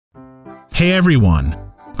Hey everyone!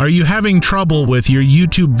 Are you having trouble with your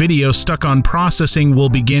YouTube video stuck on processing will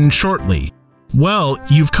begin shortly? Well,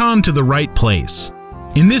 you've come to the right place.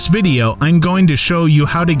 In this video, I'm going to show you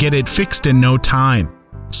how to get it fixed in no time.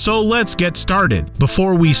 So let's get started.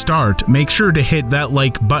 Before we start, make sure to hit that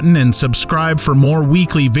like button and subscribe for more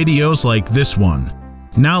weekly videos like this one.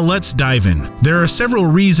 Now let's dive in. There are several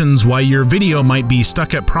reasons why your video might be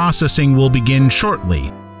stuck at processing will begin shortly.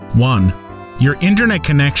 1. Your internet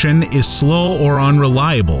connection is slow or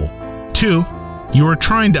unreliable. 2. You are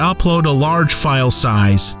trying to upload a large file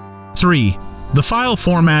size. 3. The file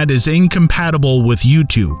format is incompatible with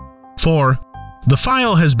YouTube. 4. The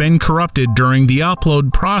file has been corrupted during the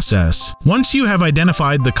upload process. Once you have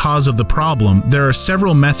identified the cause of the problem, there are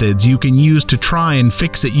several methods you can use to try and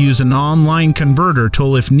fix it. Use an online converter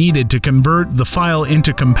tool if needed to convert the file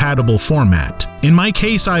into compatible format. In my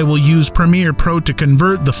case, I will use Premiere Pro to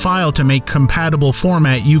convert the file to make compatible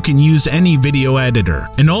format. You can use any video editor.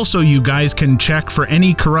 And also you guys can check for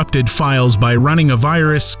any corrupted files by running a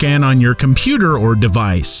virus scan on your computer or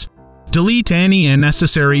device. Delete any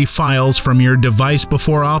unnecessary files from your device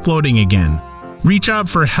before uploading again. Reach out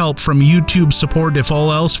for help from YouTube support if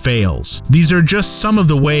all else fails. These are just some of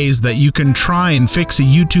the ways that you can try and fix a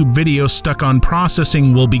YouTube video stuck on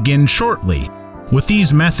processing will begin shortly. With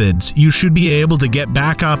these methods, you should be able to get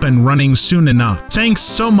back up and running soon enough. Thanks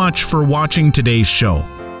so much for watching today's show.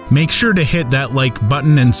 Make sure to hit that like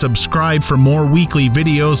button and subscribe for more weekly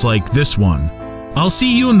videos like this one. I'll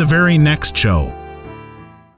see you in the very next show.